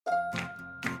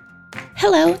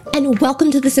Hello, and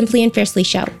welcome to the Simply and Fiercely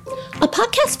Show, a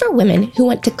podcast for women who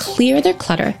want to clear their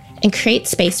clutter and create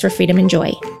space for freedom and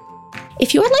joy.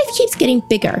 If your life keeps getting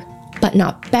bigger, but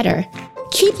not better,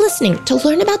 keep listening to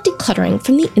learn about decluttering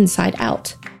from the inside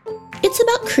out. It's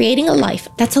about creating a life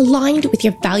that's aligned with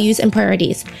your values and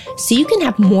priorities so you can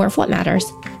have more of what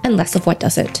matters and less of what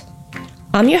doesn't.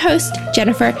 I'm your host,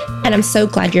 Jennifer, and I'm so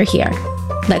glad you're here.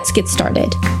 Let's get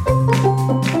started.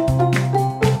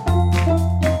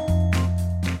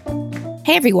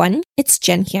 Hey everyone, it's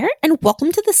Jen here, and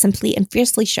welcome to the Simply and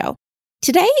Fiercely Show.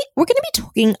 Today, we're going to be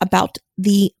talking about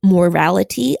the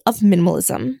morality of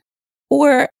minimalism,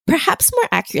 or perhaps more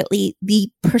accurately, the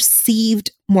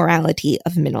perceived morality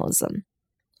of minimalism.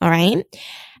 All right?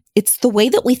 It's the way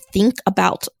that we think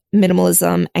about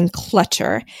minimalism and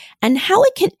clutter and how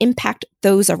it can impact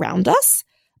those around us,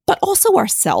 but also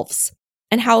ourselves.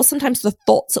 And how sometimes the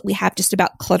thoughts that we have just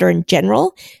about clutter in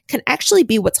general can actually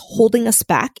be what's holding us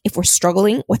back if we're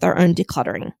struggling with our own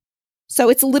decluttering. So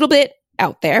it's a little bit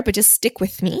out there, but just stick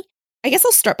with me. I guess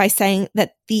I'll start by saying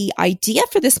that the idea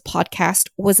for this podcast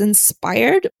was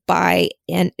inspired by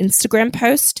an Instagram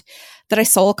post that I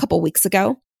saw a couple weeks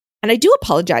ago. And I do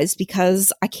apologize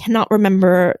because I cannot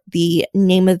remember the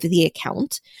name of the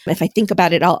account. If I think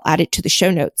about it, I'll add it to the show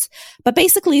notes. But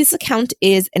basically, this account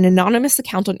is an anonymous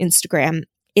account on Instagram.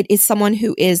 It is someone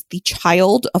who is the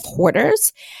child of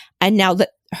hoarders. And now that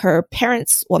her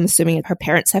parents, well, I'm assuming her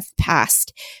parents have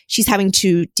passed, she's having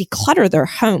to declutter their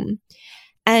home.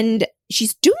 And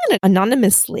she's doing it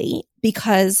anonymously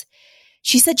because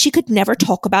she said she could never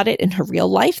talk about it in her real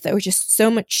life. There was just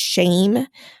so much shame.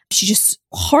 She's just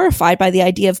horrified by the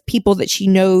idea of people that she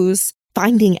knows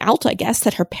finding out, I guess,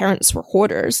 that her parents were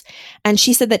hoarders. And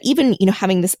she said that even,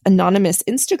 having this anonymous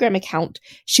Instagram account,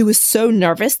 she was so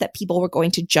nervous that people were going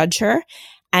to judge her.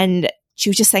 And she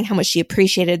was just saying how much she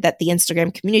appreciated that the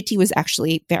Instagram community was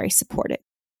actually very supportive.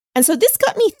 And so this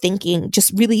got me thinking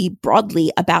just really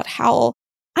broadly about how,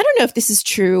 I don't know if this is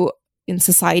true in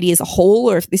society as a whole,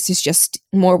 or if this is just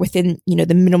more within, the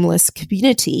minimalist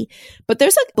community. But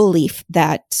there's a belief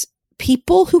that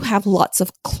people who have lots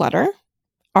of clutter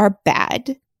are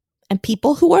bad, and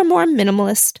people who are more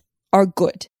minimalist are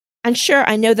good. And sure,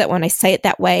 I know that when I say it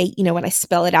that way, when I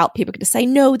spell it out, people are going to say,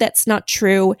 no, that's not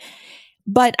true.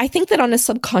 But I think that on a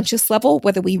subconscious level,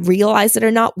 whether we realize it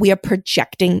or not, we are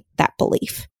projecting that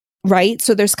belief, right?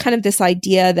 So there's kind of this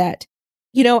idea that,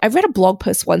 I read a blog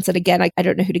post once, and again, I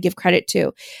don't know who to give credit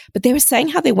to, but they were saying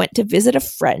how they went to visit a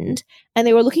friend and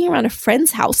they were looking around a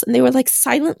friend's house and they were like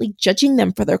silently judging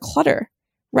them for their clutter,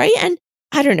 right? And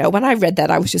I don't know, when I read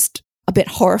that, I was just a bit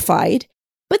horrified.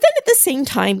 But then at the same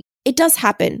time, it does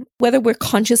happen, whether we're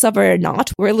conscious of it or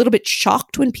not. We're a little bit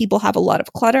shocked when people have a lot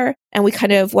of clutter and we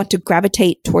kind of want to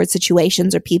gravitate towards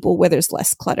situations or people where there's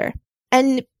less clutter.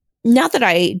 And now that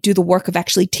I do the work of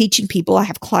actually teaching people, I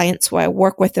have clients who I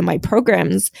work with in my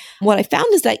programs. What I found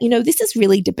is that, this is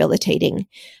really debilitating.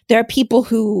 There are people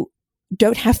who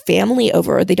don't have family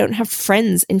over, or they don't have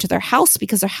friends into their house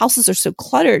because their houses are so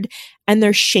cluttered, and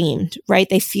they're shamed, right?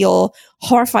 They feel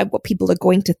horrified what people are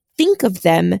going to think of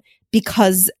them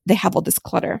because they have all this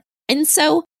clutter. And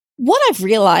so what I've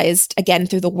realized, again,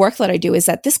 through the work that I do, is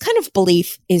that this kind of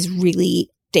belief is really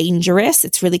dangerous.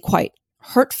 It's really quite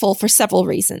hurtful for several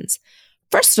reasons.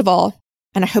 First of all,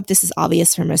 and I hope this is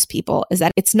obvious for most people, is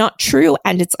that it's not true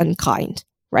and it's unkind,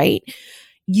 right?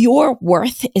 Your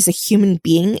worth as a human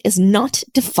being is not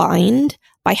defined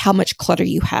by how much clutter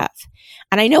you have.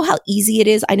 And I know how easy it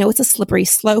is. I know it's a slippery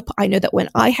slope. I know that when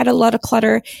I had a lot of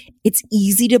clutter, it's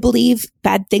easy to believe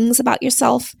bad things about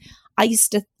yourself. I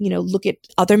used to, look at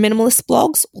other minimalist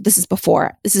blogs. Well, this is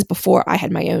before I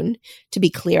had my own, to be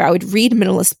clear. I would read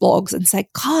minimalist blogs and say,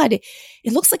 God,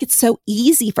 it looks like it's so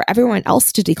easy for everyone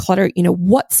else to declutter.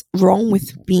 What's wrong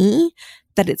with me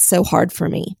that it's so hard for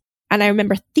me? And I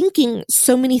remember thinking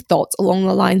so many thoughts along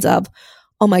the lines of,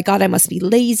 oh my God, I must be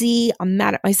lazy. I'm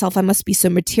mad at myself. I must be so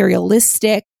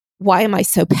materialistic. Why am I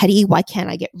so petty? Why can't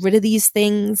I get rid of these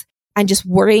things? And just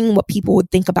worrying what people would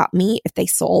think about me if they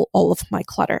saw all of my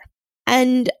clutter.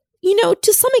 And,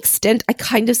 to some extent, I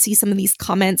kind of see some of these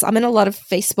comments. I'm in a lot of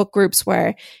Facebook groups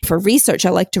where for research,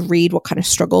 I like to read what kind of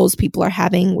struggles people are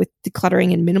having with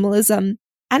decluttering and minimalism.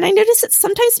 And I notice that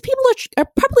sometimes people are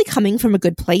probably coming from a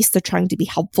good place. They're trying to be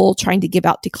helpful, trying to give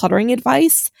out decluttering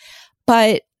advice.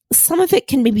 But some of it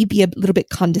can maybe be a little bit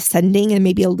condescending and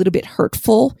maybe a little bit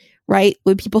hurtful, right?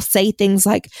 When people say things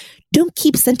like, don't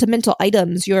keep sentimental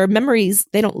items. Your memories,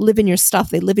 they don't live in your stuff.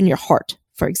 They live in your heart,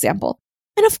 for example.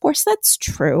 And of course, that's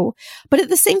true. But at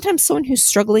the same time, someone who's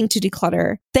struggling to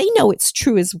declutter, they know it's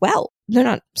true as well. They're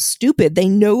not stupid. They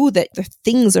know that their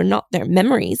things are not their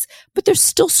memories, but they're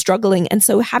still struggling. And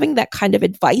so having that kind of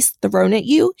advice thrown at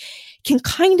you can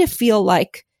kind of feel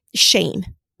like shame,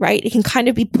 right? It can kind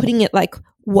of be putting it like,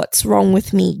 what's wrong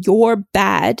with me? You're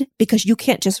bad because you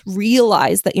can't just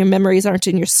realize that your memories aren't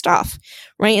in your stuff,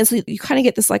 right? And so you kind of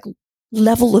get this like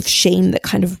level of shame that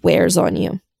kind of wears on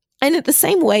you. And at the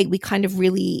same way, we kind of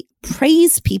really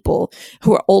praise people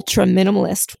who are ultra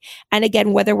minimalist. And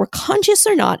again, whether we're conscious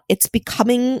or not, it's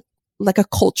becoming like a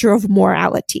culture of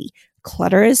morality.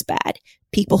 Clutter is bad.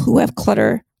 People who have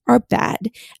clutter are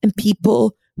bad. And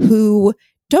people who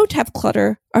don't have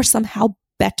clutter are somehow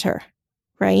better,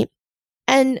 right?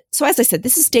 And so, as I said,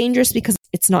 this is dangerous because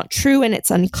it's not true and it's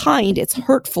unkind. It's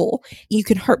hurtful. You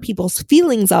can hurt people's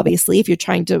feelings, obviously, if you're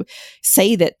trying to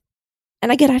say that.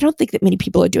 And again, I don't think that many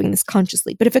people are doing this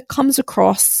consciously, but if it comes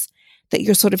across that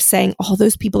you're sort of saying, oh,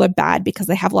 those people are bad because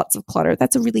they have lots of clutter,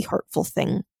 that's a really hurtful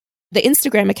thing. The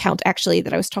Instagram account, actually,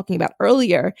 that I was talking about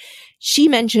earlier, she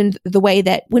mentioned the way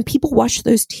that when people watch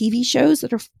those TV shows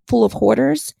that are full of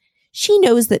hoarders, she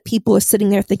knows that people are sitting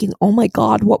there thinking, oh my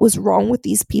God, what was wrong with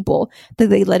these people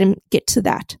that they let him get to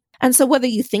that? And so whether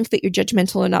you think that you're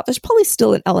judgmental or not, there's probably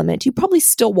still an element. You probably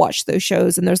still watch those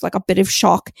shows and there's like a bit of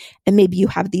shock and maybe you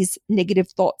have these negative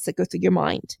thoughts that go through your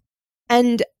mind.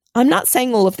 And I'm not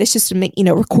saying all of this just to make,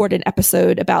 record an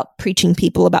episode about preaching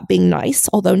people about being nice,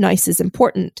 although nice is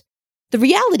important. The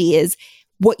reality is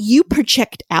what you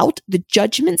project out, the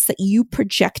judgments that you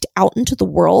project out into the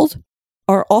world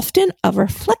are often a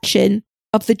reflection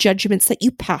of the judgments that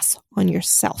you pass on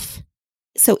yourself.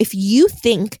 So if you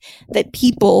think that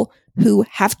people who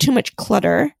have too much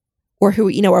clutter or who,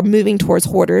 are moving towards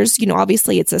hoarders,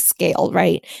 obviously it's a scale,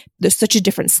 right? There's such a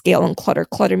different scale on clutter.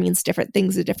 Clutter means different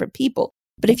things to different people.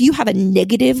 But if you have a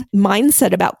negative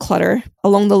mindset about clutter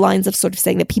along the lines of sort of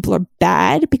saying that people are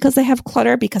bad because they have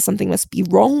clutter, because something must be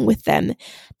wrong with them,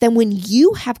 then when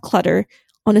you have clutter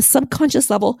on a subconscious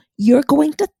level, you're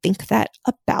going to think that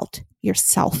about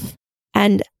yourself.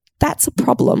 And that's a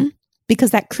problem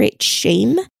because that creates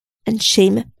shame, and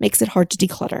shame makes it hard to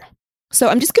declutter. So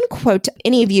I'm just going to quote,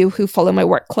 any of you who follow my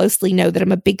work closely know that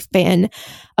I'm a big fan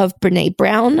of Brené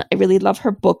Brown. I really love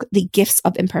her book, The Gifts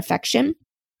of Imperfection.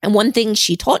 And one thing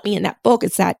she taught me in that book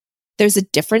is that there's a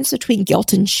difference between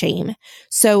guilt and shame.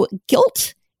 So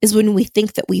guilt is when we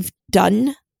think that we've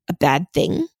done a bad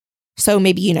thing. So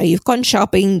maybe, you've gone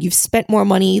shopping, you've spent more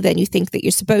money than you think that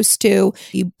you're supposed to.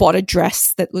 You bought a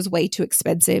dress that was way too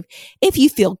expensive. If you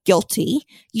feel guilty,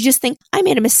 you just think, I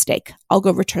made a mistake. I'll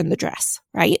go return the dress,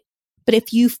 right? But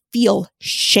if you feel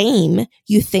shame,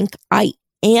 you think, I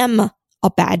am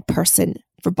a bad person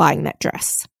for buying that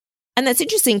dress. And that's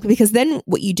interesting because then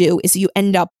what you do is you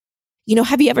end up,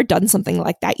 have you ever done something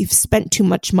like that? You've spent too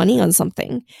much money on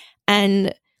something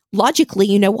and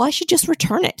logically, well, I should just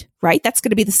return it, right? That's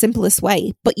going to be the simplest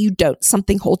way, but you don't.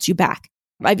 Something holds you back.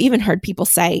 I've even heard people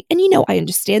say, and I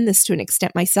understand this to an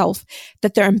extent myself,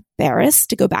 that they're embarrassed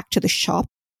to go back to the shop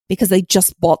because they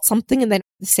just bought something and then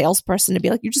the salesperson to be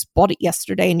like, you just bought it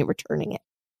yesterday and you're returning it,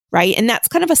 right? And that's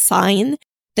kind of a sign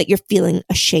that you're feeling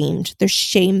ashamed. There's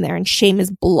shame there, and shame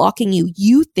is blocking you.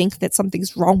 You think that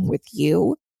something's wrong with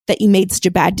you, that you made such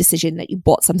a bad decision, that you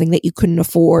bought something that you couldn't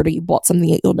afford, or you bought something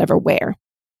that you'll never wear.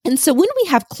 And so when we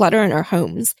have clutter in our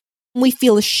homes, we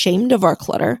feel ashamed of our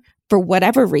clutter for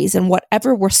whatever reason,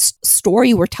 whatever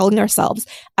story we're telling ourselves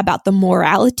about the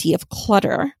morality of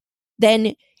clutter,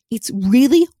 then it's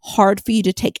really hard for you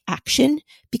to take action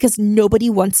because nobody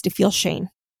wants to feel shame.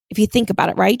 If you think about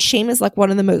it, right? Shame is like one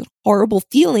of the most horrible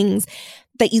feelings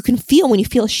that you can feel when you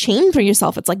feel ashamed for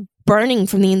yourself. It's like burning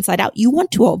from the inside out. You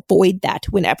want to avoid that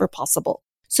whenever possible.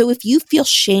 So if you feel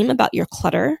shame about your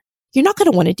clutter, you're not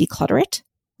going to want to declutter it.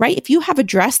 Right? If you have a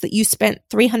dress that you spent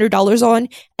 $300 on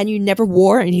and you never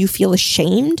wore and you feel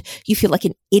ashamed, you feel like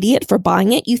an idiot for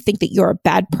buying it, you think that you're a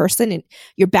bad person and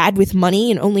you're bad with money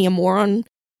and only a moron.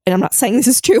 And I'm not saying this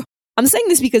is true. I'm saying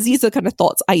this because these are the kind of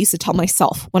thoughts I used to tell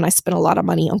myself when I spent a lot of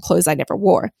money on clothes I never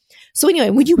wore. So anyway,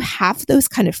 when you have those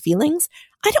kind of feelings,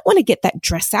 I don't want to get that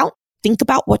dress out, think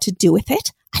about what to do with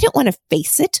it. I don't want to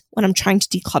face it when I'm trying to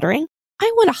decluttering.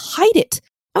 I want to hide it.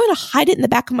 I want to hide it in the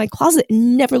back of my closet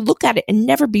and never look at it and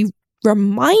never be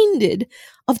reminded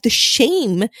of the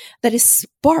shame that is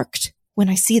sparked when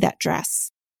I see that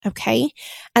dress. Okay.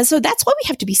 And so that's why we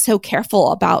have to be so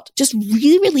careful about just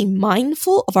really, really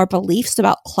mindful of our beliefs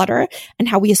about clutter and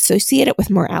how we associate it with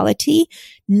morality.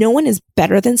 No one is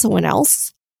better than someone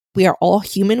else. We are all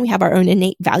human. We have our own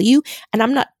innate value. And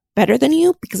I'm not better than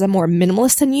you because I'm more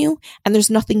minimalist than you. And there's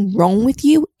nothing wrong with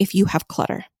you if you have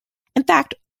clutter. In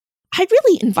fact, I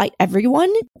really invite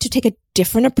everyone to take a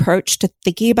different approach to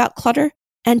thinking about clutter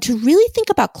and to really think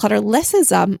about clutter less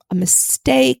as a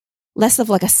mistake, less of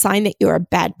like a sign that you're a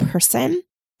bad person,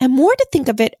 and more to think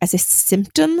of it as a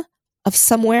symptom of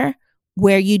somewhere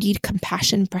where you need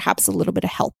compassion, perhaps a little bit of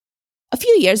help. A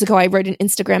few years ago, I wrote an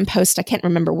Instagram post. I can't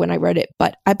remember when I wrote it,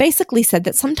 but I basically said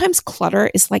that sometimes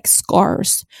clutter is like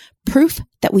scars, proof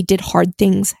that we did hard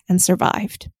things and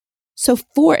survived. So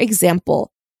for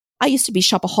example, I used to be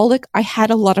shopaholic. I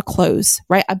had a lot of clothes,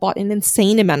 right? I bought an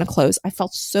insane amount of clothes. I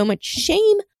felt so much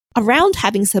shame around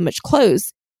having so much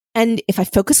clothes. And if I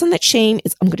focus on that shame,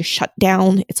 I'm going to shut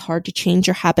down. It's hard to change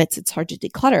your habits. It's hard to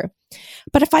declutter.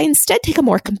 But if I instead take a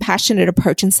more compassionate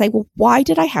approach and say, well, why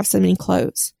did I have so many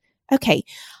clothes? Okay,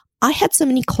 I had so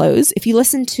many clothes. If you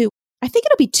listen to, I think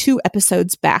it'll be 2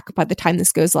 episodes back by the time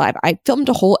this goes live, I filmed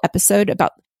a whole episode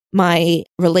about my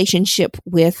relationship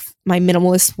with my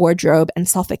minimalist wardrobe and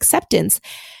self-acceptance.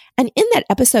 And in that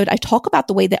episode, I talk about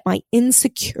the way that my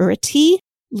insecurity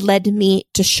led me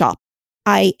to shop.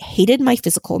 I hated my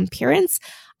physical appearance.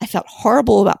 I felt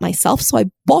horrible about myself. So I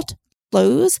bought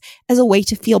clothes as a way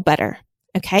to feel better.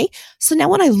 Okay. So now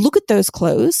when I look at those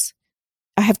clothes,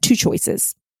 I have 2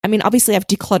 choices. I mean, obviously I've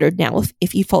decluttered now.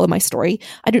 If you follow my story,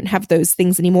 I don't have those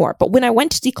things anymore. But when I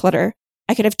went to declutter,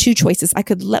 I could have 2 choices. I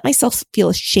could let myself feel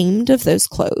ashamed of those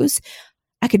clothes.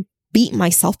 I could beat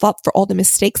myself up for all the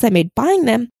mistakes I made buying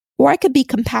them, or I could be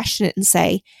compassionate and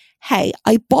say, hey,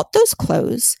 I bought those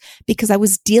clothes because I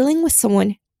was dealing with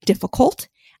someone difficult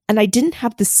and I didn't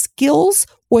have the skills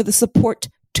or the support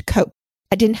to cope.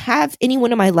 I didn't have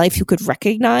anyone in my life who could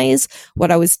recognize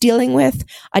what I was dealing with.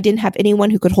 I didn't have anyone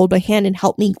who could hold my hand and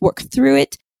help me work through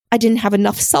it. I didn't have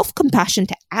enough self-compassion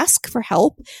to ask for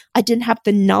help. I didn't have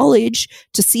the knowledge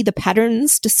to see the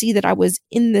patterns, to see that I was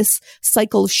in this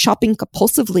cycle of shopping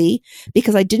compulsively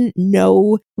because I didn't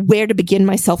know where to begin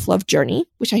my self-love journey,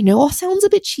 which I know all sounds a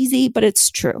bit cheesy, but it's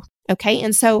true. Okay.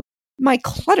 And so my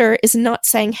clutter is not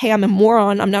saying, hey, I'm a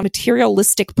moron. I'm not a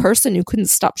materialistic person who couldn't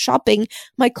stop shopping.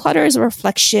 My clutter is a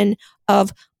reflection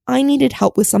of I needed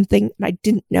help with something and I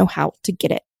didn't know how to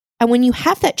get it. And when you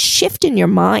have that shift in your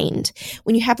mind,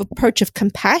 when you have an approach of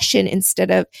compassion instead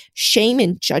of shame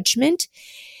and judgment,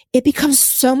 it becomes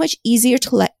so much easier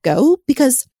to let go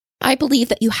because I believe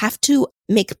that you have to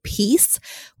make peace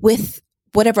with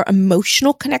whatever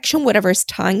emotional connection, whatever is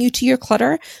tying you to your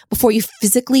clutter before you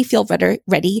physically feel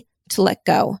ready to let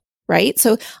go, right?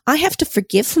 So I have to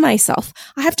forgive myself.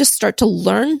 I have to start to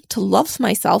learn to love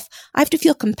myself. I have to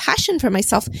feel compassion for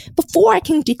myself before I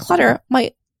can declutter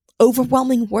my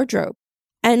overwhelming wardrobe.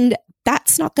 And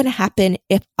that's not going to happen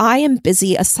if I am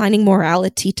busy assigning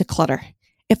morality to clutter.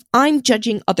 If I'm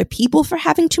judging other people for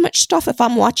having too much stuff, if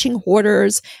I'm watching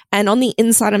hoarders and on the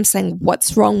inside I'm saying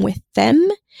what's wrong with them,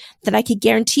 then I can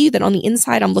guarantee you that on the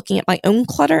inside I'm looking at my own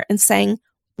clutter and saying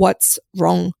what's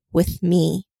wrong with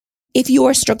me. If you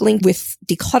are struggling with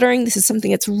decluttering, this is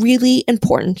something that's really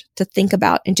important to think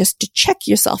about and just to check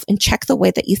yourself and check the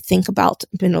way that you think about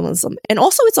minimalism. And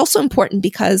also, it's also important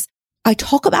because I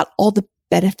talk about all the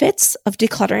benefits of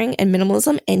decluttering and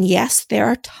minimalism. And yes, there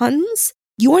are tons.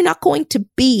 You are not going to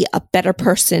be a better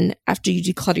person after you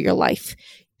declutter your life.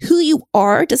 Who you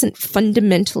are doesn't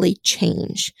fundamentally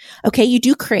change. Okay, you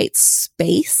do create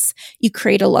space. You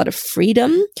create a lot of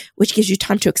freedom, which gives you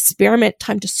time to experiment,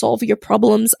 time to solve your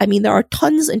problems. I mean, there are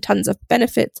tons and tons of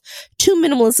benefits to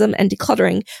minimalism and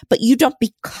decluttering, but you don't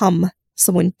become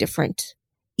someone different.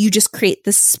 You just create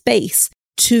the space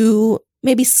to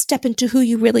maybe step into who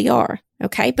you really are.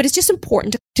 Okay, but it's just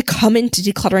important to come into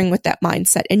decluttering with that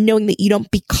mindset and knowing that you don't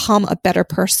become a better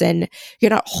person. You're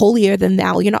not holier than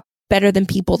thou. You're not better than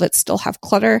people that still have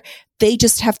clutter. They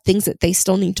just have things that they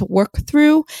still need to work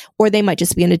through, or they might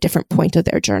just be in a different point of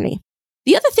their journey.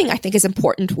 The other thing I think is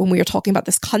important when we are talking about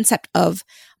this concept of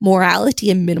morality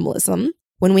and minimalism,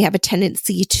 when we have a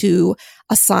tendency to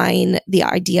assign the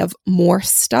idea of more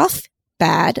stuff,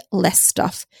 bad, less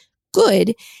stuff,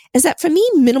 good, is that for me,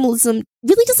 minimalism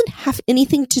really doesn't have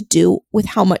anything to do with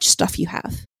how much stuff you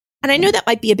have. And I know that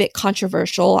might be a bit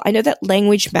controversial. I know that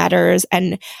language matters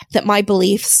and that my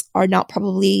beliefs are not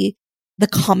probably the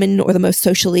common or the most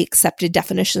socially accepted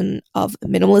definition of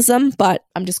minimalism, but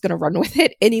I'm just going to run with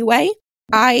it anyway.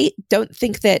 I don't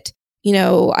think that,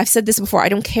 I've said this before, I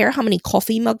don't care how many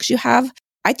coffee mugs you have.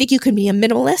 I think you can be a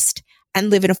minimalist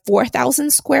and live in a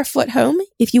 4,000 square foot home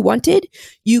if you wanted.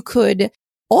 You could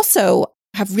also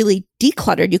have really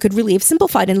decluttered. You could really have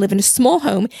simplified and live in a small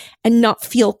home and not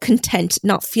feel content,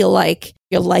 not feel like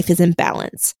your life is in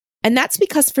balance. And that's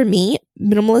because for me,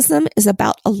 minimalism is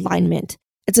about alignment.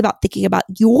 It's about thinking about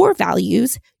your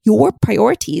values, your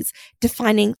priorities,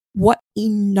 defining what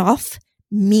enough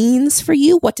means for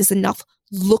you, what does enough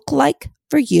look like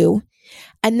for you,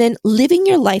 and then living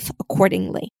your life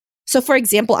accordingly. So for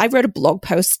example, I wrote a blog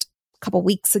post a couple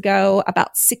weeks ago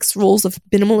about 6 rules of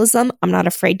minimalism I'm not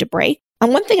afraid to break.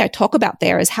 And one thing I talk about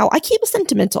there is how I keep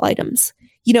sentimental items.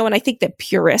 And I think that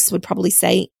purists would probably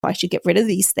say I should get rid of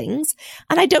these things.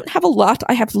 And I don't have a lot.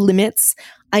 I have limits.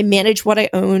 I manage what I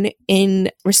own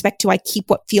in respect to I keep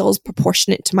what feels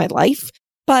proportionate to my life.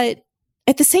 But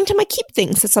at the same time, I keep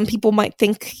things that some people might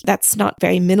think that's not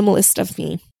very minimalist of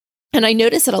me. And I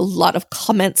noticed that a lot of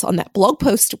comments on that blog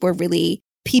post were really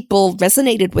people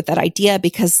resonated with that idea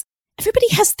because everybody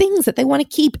has things that they want to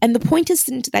keep. And the point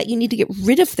isn't that you need to get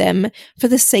rid of them for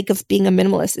the sake of being a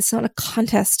minimalist. It's not a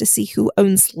contest to see who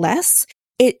owns less.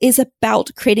 It is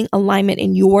about creating alignment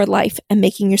in your life and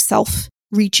making yourself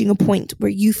reaching a point where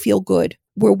you feel good,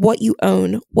 where what you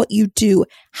own, what you do,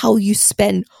 how you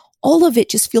spend, all of it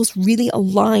just feels really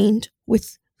aligned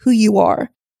with who you are.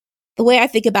 The way I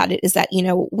think about it is that,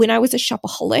 when I was a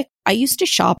shopaholic, I used to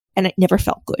shop and it never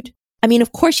felt good. I mean,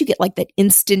 of course you get like that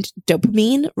instant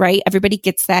dopamine, right? Everybody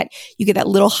gets that. You get that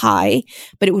little high,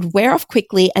 but it would wear off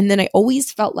quickly. And then I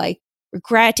always felt like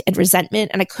regret and resentment,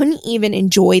 and I couldn't even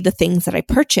enjoy the things that I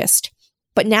purchased.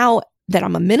 But now that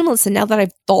I'm a minimalist and now that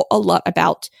I've thought a lot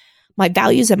about my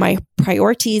values and my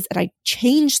priorities, and I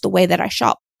changed the way that I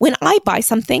shop, when I buy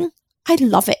something, I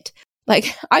love it.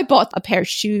 Like I bought a pair of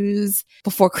shoes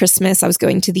before Christmas. I was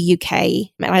going to the UK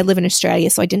and I live in Australia,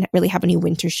 so I didn't really have any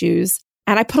winter shoes.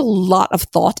 And I put a lot of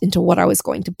thought into what I was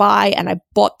going to buy and I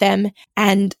bought them.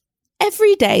 And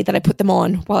every day that I put them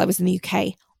on while I was in the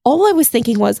UK, all I was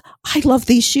thinking was, I love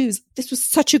these shoes. This was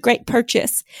such a great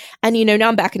purchase. And, now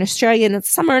I'm back in Australia and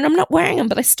it's summer and I'm not wearing them,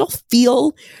 but I still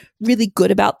feel really good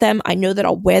about them. I know that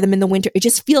I'll wear them in the winter. It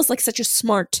just feels like such a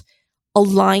smart,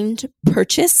 aligned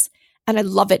purchase. And I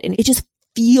love it. And it just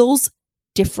feels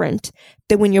different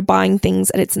than when you're buying things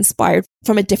and it's inspired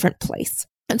from a different place.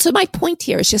 And so my point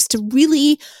here is just to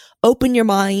really open your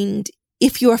mind.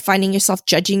 If you are finding yourself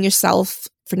judging yourself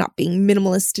for not being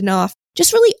minimalist enough,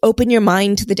 just really open your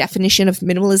mind to the definition of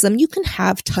minimalism. You can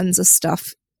have tons of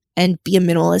stuff and be a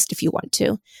minimalist if you want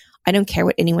to. I don't care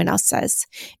what anyone else says.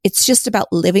 It's just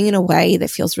about living in a way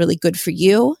that feels really good for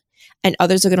you, and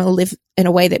others are going to live in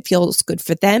a way that feels good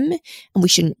for them. And we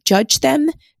shouldn't judge them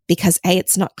because A,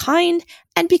 it's not kind,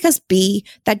 and because B,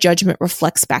 that judgment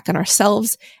reflects back on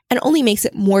ourselves and only makes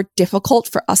it more difficult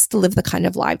for us to live the kind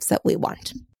of lives that we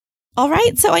want. All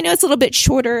right, so I know it's a little bit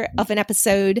shorter of an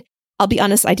episode. I'll be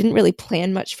honest, I didn't really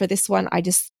plan much for this one. I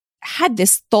just had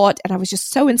this thought and I was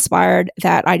just so inspired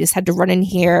that I just had to run in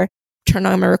here, turn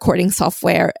on my recording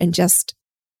software, and just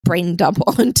brain dump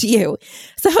onto you.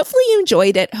 So hopefully you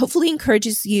enjoyed it. Hopefully it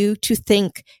encourages you to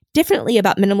think differently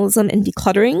about minimalism and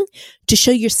decluttering, to show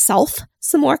yourself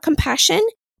some more compassion,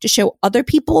 to show other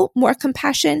people more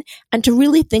compassion, and to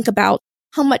really think about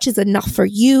how much is enough for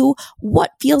you, what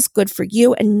feels good for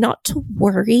you, and not to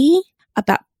worry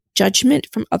about judgment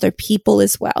from other people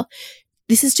as well.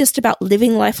 This is just about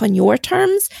living life on your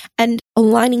terms and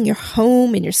aligning your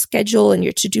home and your schedule and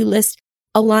your to-do list,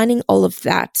 aligning all of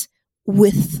that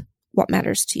with what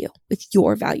matters to you, with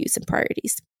your values and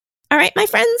priorities. All right, my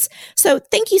friends. So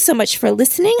thank you so much for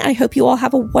listening. I hope you all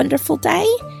have a wonderful day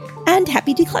and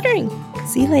happy decluttering.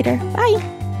 See you later. Bye.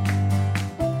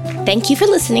 Thank you for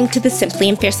listening to the Simply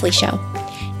and Fiercely Show.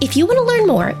 If you want to learn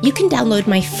more, you can download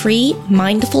my free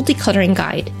Mindful Decluttering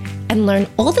Guide and learn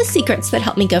all the secrets that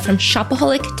help me go from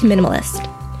shopaholic to minimalist.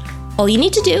 All you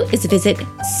need to do is visit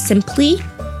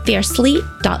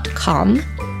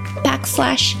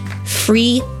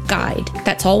simplyfiercely.com/free guide.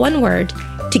 That's all one word,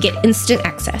 to get instant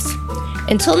access.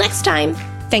 Until next time,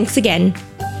 thanks again.